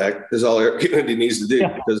contact is all Eric Kennedy needs to do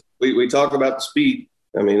because we talk about the speed.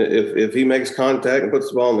 I mean, if he makes contact and puts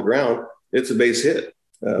the ball on the ground, it's a base hit.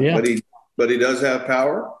 But he does have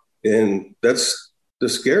power, and that's the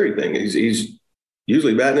scary thing. He's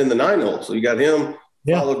usually batting in the 9 hole. So you got him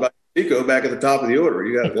followed by Pico back at the top of the order.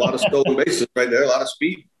 You got a lot of stolen bases right there, a lot of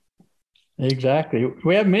speed. Exactly.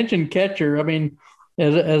 We haven't mentioned catcher. I mean,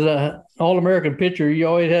 as a All-American pitcher, you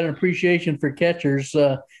always had an appreciation for catchers.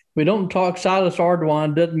 We don't talk. Silas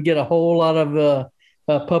Ardoin doesn't get a whole lot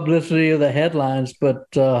of publicity of the headlines, but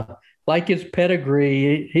like his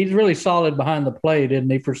pedigree, he's really solid behind the plate, isn't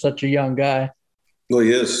he, for such a young guy? Well,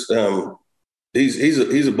 he is.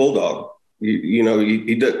 He's a bulldog. He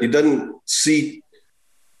doesn't see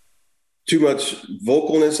too much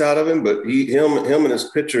vocalness out of him, but him and his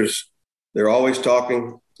pitchers, they're always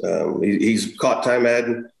talking. He's caught time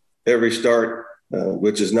adding every start,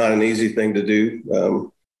 which is not an easy thing to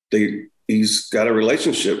do. He's got a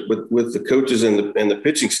relationship with the coaches and the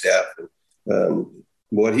pitching staff.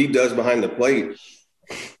 What he does behind the plate,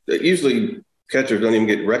 usually catchers don't even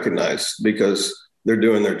get recognized because they're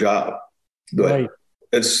doing their job. But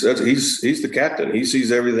he's the captain. He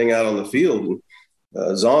sees everything out on the field. And,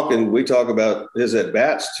 Zonk, and we talk about his at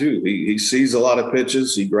bats too. He sees a lot of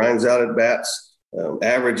pitches. He grinds out at bats,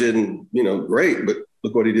 averaging great. But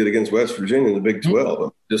look what he did against West Virginia in the Big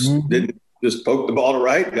 12. Just poked the ball to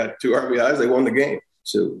right, got 2 RBIs, they won the game.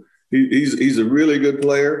 So he's a really good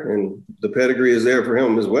player, and the pedigree is there for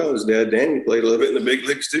him as well. His dad, Danny, played a little bit in the big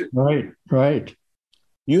leagues too. Right.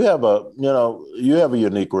 You have a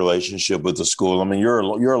unique relationship with the school. I mean, you're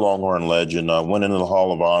a Longhorn legend. Went into the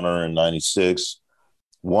Hall of Honor in '96,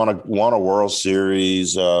 won a World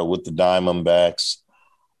Series with the Diamondbacks.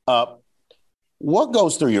 What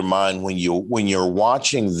goes through your mind when you're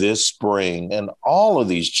watching this spring and all of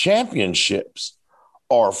these championships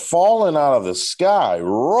are falling out of the sky,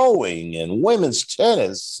 rowing and women's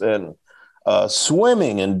tennis and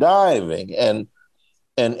swimming and diving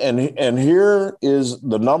and here is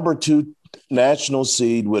the number 2 national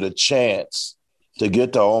seed with a chance to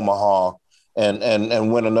get to Omaha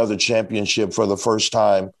and win another championship for the first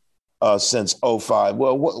time since 2005.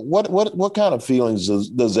 Well, what kind of feelings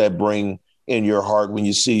does that bring in your heart when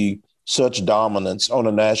you see such dominance on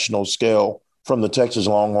a national scale from the Texas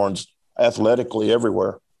Longhorns athletically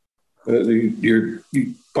everywhere? You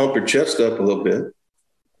pump your chest up a little bit.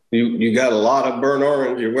 You got a lot of burnt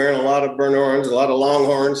orange. You're wearing a lot of burnt orange, a lot of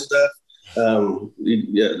Longhorn stuff.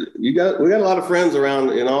 We got a lot of friends around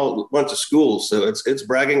in a bunch of schools, so it's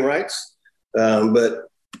bragging rights. But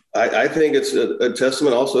I think it's a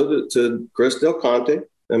testament also to Chris Del Conte.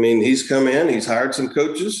 I mean, he's come in, he's hired some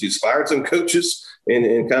coaches, he's fired some coaches,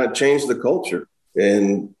 and kind of changed the culture.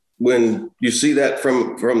 And when you see that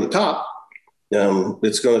from the top,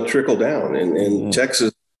 it's going to trickle down. And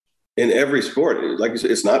Texas, in every sport, like you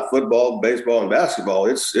said, it's not football, baseball, and basketball.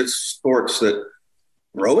 It's sports that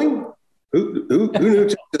rowing. Who knew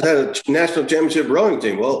Texas had a national championship rowing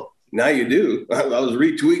team? Well, now you do. I was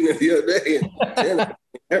retweeting it the other day.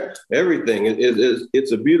 And everything.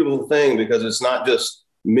 It's a beautiful thing because it's not just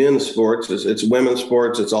men's sports, it's women's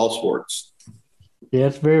sports, it's all sports. Yeah,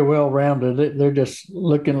 it's very well rounded. They're just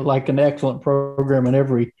looking like an excellent program in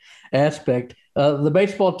every aspect. The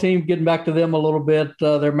baseball team, getting back to them a little bit,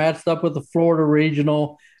 they're matched up with the Florida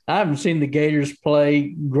Regional. I haven't seen the Gators play.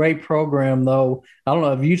 Great program, though. I don't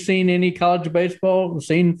know. Have you seen any college baseball?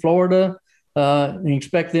 Seen Florida? You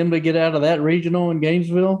expect them to get out of that regional in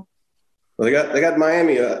Gainesville? Well, they got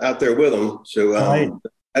Miami out there with them, so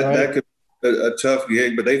that could be a tough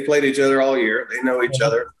gig. But they've played each other all year. They know each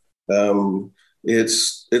other.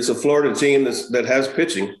 it's a Florida team that has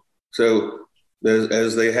pitching. So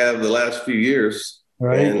as they have the last few years,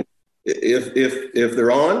 right? And if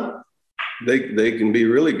they're on, they can be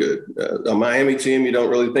really good. A Miami team, you don't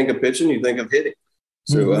really think of pitching, you think of hitting.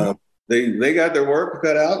 So they got their work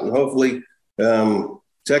cut out, and hopefully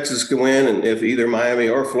Texas can win. And if either Miami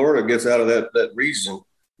or Florida gets out of that region,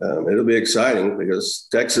 it'll be exciting because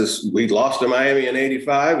Texas, we lost to Miami in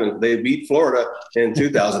 '85 and they beat Florida in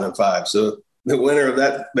 2005. So the winner of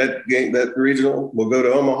that game, that regional, will go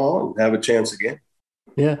to Omaha and have a chance again.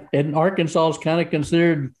 Yeah. And Arkansas is kind of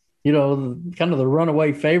considered, kind of the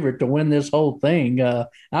runaway favorite to win this whole thing.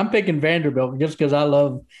 I'm picking Vanderbilt just because I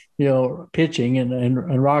love, pitching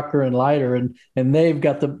and Rocker and Leiter, and they've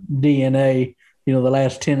got the DNA, the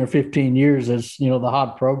last 10 or 15 years as, the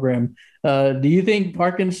hot program. Do you think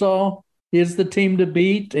Arkansas is the team to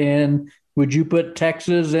beat? And would you put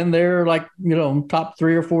Texas in there, like, top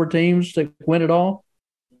 3 or 4 teams to win it all?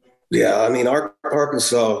 Yeah. I mean,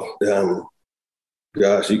 Arkansas,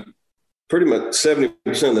 pretty much 70%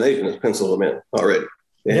 of the nation has penciled them in already.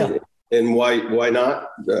 And why not?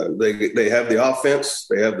 They have the offense,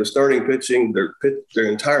 they have the starting pitching, their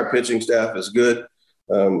entire pitching staff is good.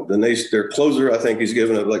 Their closer, I think he's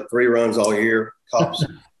given it like 3 runs all year, tops.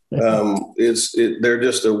 They're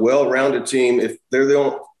just a well-rounded team. If they're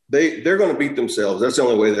they're going to beat themselves. That's the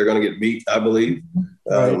only way they're going to get beat, I believe.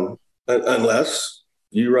 Unless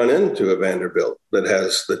you run into a Vanderbilt that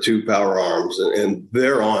has the 2 power arms and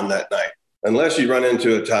they're on that night. Unless you run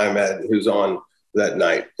into a Ty Madden who's on that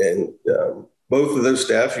night. And both of those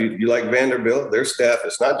staff, you like Vanderbilt, their staff,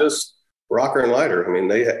 it's not just Rocker and Leiter. I mean,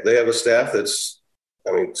 they have a staff that's,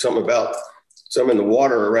 something in the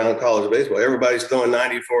water around college baseball. Everybody's throwing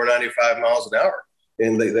 94, 95 miles an hour.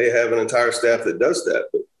 And they have an entire staff that does that.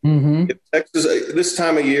 But Texas, this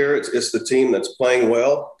time of year, it's the team that's playing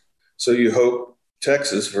well. So you hope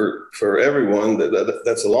Texas, for everyone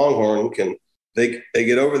that's a Longhorn, they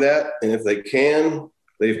get over that. And if they can,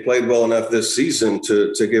 they've played well enough this season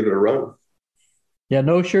to give it a run. Yeah,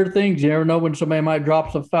 no sure things. You never know when somebody might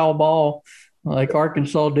drop a foul ball like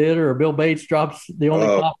Arkansas did, or Bill Bates drops the only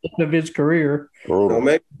pop of his career. Don't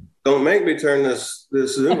make me turn this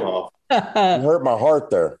Zoom off. You hurt my heart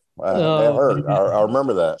there. That hurt. I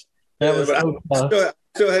remember that. That was I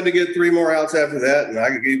still had to get 3 more outs after that, and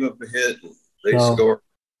I gave up a hit, and they scored.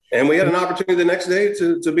 And we had an opportunity the next day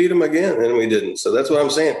to beat them again, and we didn't. So that's what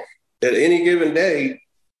I'm saying. At any given day,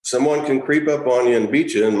 someone can creep up on you and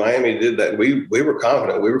beat you, and Miami did that. We were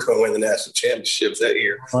confident we were going to win the national championship that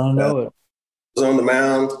year. I know it. Was on the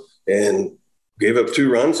mound and gave up 2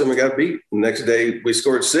 runs, and we got beat. The next day, we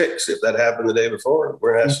scored 6. If that happened the day before,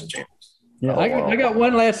 we're national champions. Yeah, I got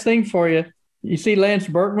one last thing for you. You see Lance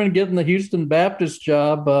Berkman getting the Houston Baptist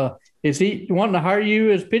job. Is he wanting to hire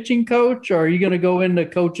you as pitching coach, or are you going to go into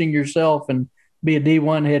coaching yourself and be a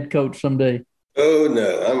D1 head coach someday? Oh,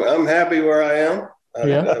 no. I'm happy where I am.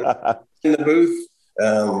 I'm in the booth.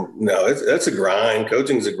 No, that's a grind.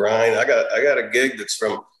 Coaching's a grind. I got a gig that's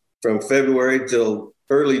from February till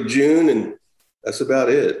early June, and that's about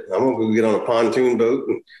it. I'm going to go get on a pontoon boat.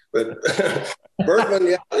 But Berkman,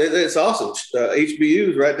 yeah, it's awesome. HBU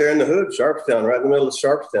is right there in the hood, Sharpstown, right in the middle of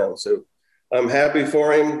Sharpstown. So I'm happy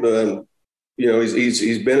for him.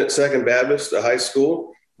 He's been at Second Baptist, a high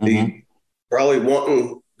school. He probably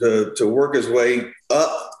wanting to work his way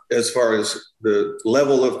up as far as the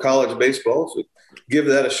level of college baseball. So give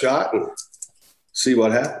that a shot and see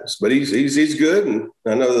what happens. But he's good, and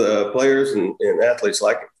I know the players and athletes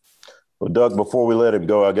like him. Well, Doug, before we let him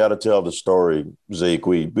go, I got to tell the story, Zeke.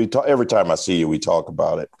 We talk, every time I see you, we talk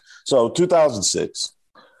about it. So 2006,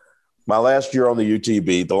 my last year on the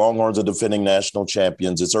UTB, the Longhorns are defending national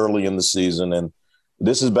champions. It's early in the season, and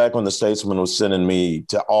this is back when the Statesman was sending me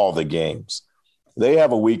to all the games. They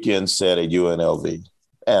have a weekend set at UNLV,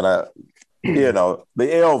 and the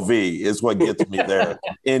LV is what gets me there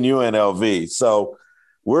in UNLV. So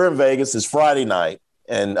we're in Vegas. It's Friday night,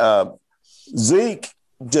 and Zeke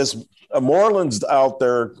Moreland's out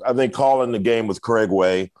there, I think, calling the game with Craig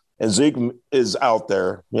Way, and Zeke is out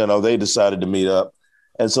there. They decided to meet up.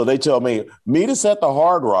 And so they tell me, meet us at the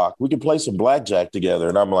Hard Rock. We can play some blackjack together.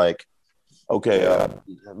 And I'm like, okay,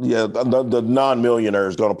 the non-millionaire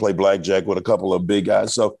is going to play blackjack with a couple of big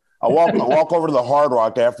guys. So I walk over to the Hard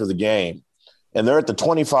Rock after the game, and they're at the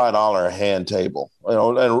 $25 a hand table.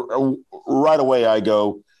 And right away I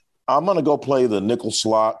go, I'm going to go play the nickel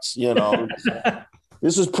slots,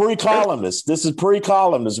 This is pre-columnist. This is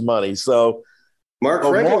pre-columnist money. So Mark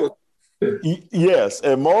Franklin. Yes.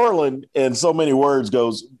 And Moreland, in so many words,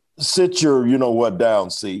 goes, sit your you-know-what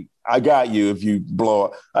down seat. I got you if you blow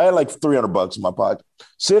it. I had like $300 in my pocket.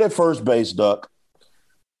 Sit at first base, Duck.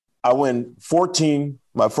 I win 14,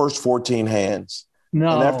 my first 14 hands.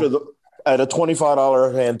 No. And at a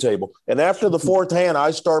 $25 hand table. And after the fourth hand,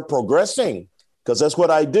 I start progressing because that's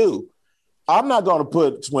what I do. I'm not going to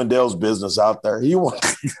put Swindell's business out there. He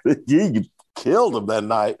killed him that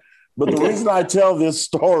night. But the reason I tell this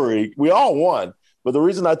story, we all won. But the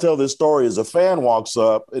reason I tell this story is a fan walks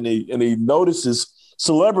up and he notices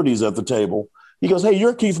celebrities at the table. He goes, "Hey,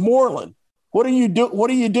 you're Keith Moreland. What are you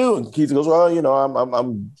doing?" Keith goes, "Well,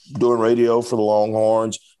 I'm doing radio for the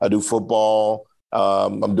Longhorns. I do football.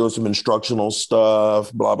 I'm doing some instructional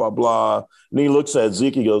stuff, blah, blah, blah." And he looks at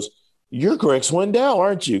Zeke. He goes, "You're Greg Swindell,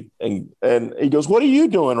 aren't you?" And he goes, "What are you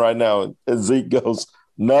doing right now?" And Zeke goes,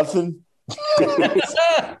 "Nothing."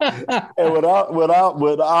 And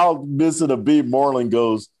without missing a beat, Moreland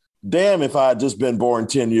goes, "Damn, if I had just been born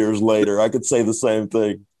 10 years later, I could say the same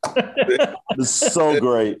thing." It's so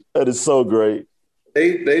great. That is so great.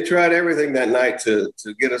 They tried everything that night to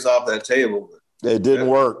get us off that table. It didn't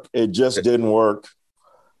work. It just didn't work.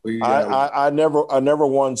 I never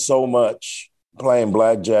won so much playing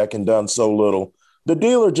blackjack and done so little. The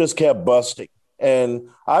dealer just kept busting. And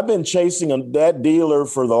I've been chasing that dealer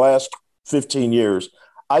for the last 15 years.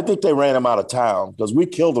 I think they ran him out of town because we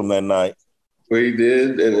killed him that night. We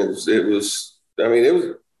did. And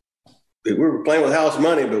we were playing with house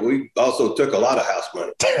money, but we also took a lot of house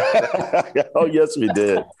money. Oh, yes, we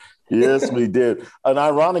did. Yes, we did. And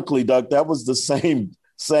ironically, Doug, that was the same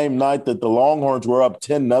night that the Longhorns were up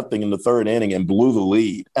 10-0 in the third inning and blew the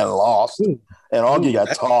lead and lost. And Augie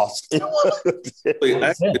got tossed. We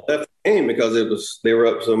actually left the game because they were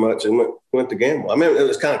up so much and went to gamble. I mean, it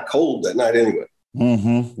was kind of cold that night anyway.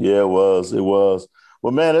 Mm-hmm. Yeah, it was. It was.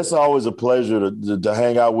 Well, man, it's always a pleasure to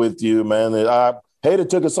hang out with you, man. I hate it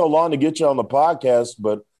took us so long to get you on the podcast,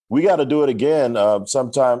 but we got to do it again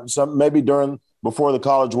sometime, maybe before the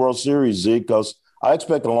College World Series, Zeke, because I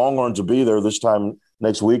expect the Longhorns to be there this time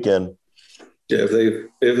next weekend. Yeah,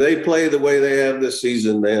 if they play the way they have this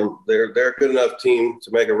season, then they're a good enough team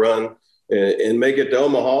to make a run and make it to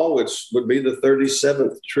Omaha, which would be the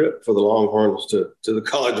 37th trip for the Longhorns to the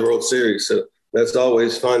College World Series. So that's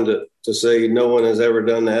always fun to say no one has ever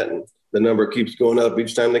done that, and the number keeps going up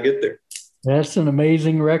each time they get there. That's an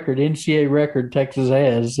amazing record, NCAA record Texas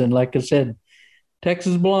has. And like I said,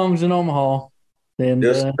 Texas belongs in Omaha. And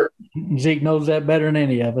yes, Zeke knows that better than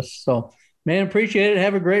any of us. So, man, appreciate it.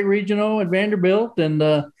 Have a great regional at Vanderbilt. And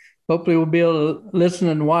hopefully we'll be able to listen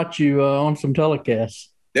and watch you on some telecasts.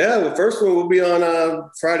 Yeah, the first one will be on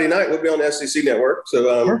Friday night. We'll be on the SEC Network.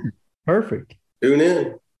 So Perfect. Tune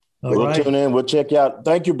in. We'll tune in. We'll check you out.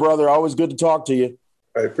 Thank you, brother. Always good to talk to you.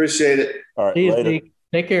 I appreciate it. All right, see you, later. Zeke.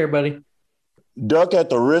 Take care, buddy. Duck, at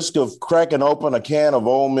the risk of cracking open a can of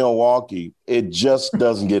Old Milwaukee, it just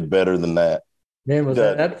doesn't get better than that. Man, was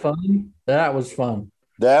that fun? That was fun.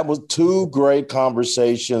 That was two great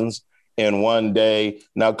conversations in one day.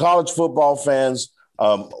 Now, college football fans,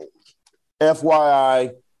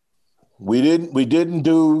 FYI, we didn't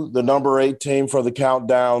do the number 8 team for the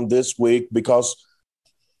countdown this week because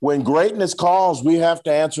when greatness calls, we have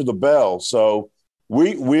to answer the bell. So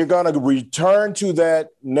we're going to return to that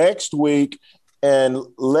next week. And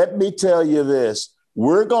let me tell you this,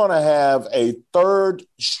 we're going to have a third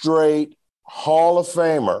straight Hall of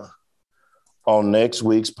Famer on next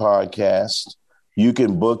week's podcast. You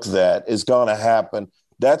can book that. It's going to happen.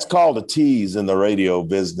 That's called a tease in the radio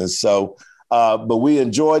business. So, but we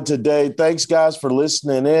enjoyed today. Thanks, guys, for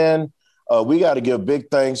listening in. We got to give big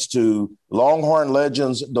thanks to Longhorn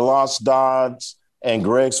legends DeLoss Dodds and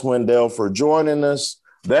Greg Swindell for joining us.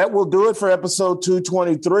 That will do it for episode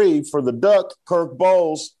 223. For the Duck, Kirk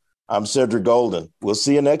Bowles, I'm Cedric Golden. We'll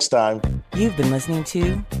see you next time. You've been listening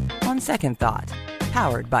to On Second Thought,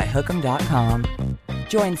 powered by Hookem.com.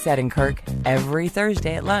 Join Ced and Kirk every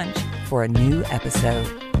Thursday at lunch for a new episode.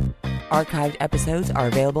 Archived episodes are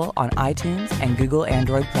available on iTunes and Google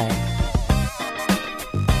Android Play.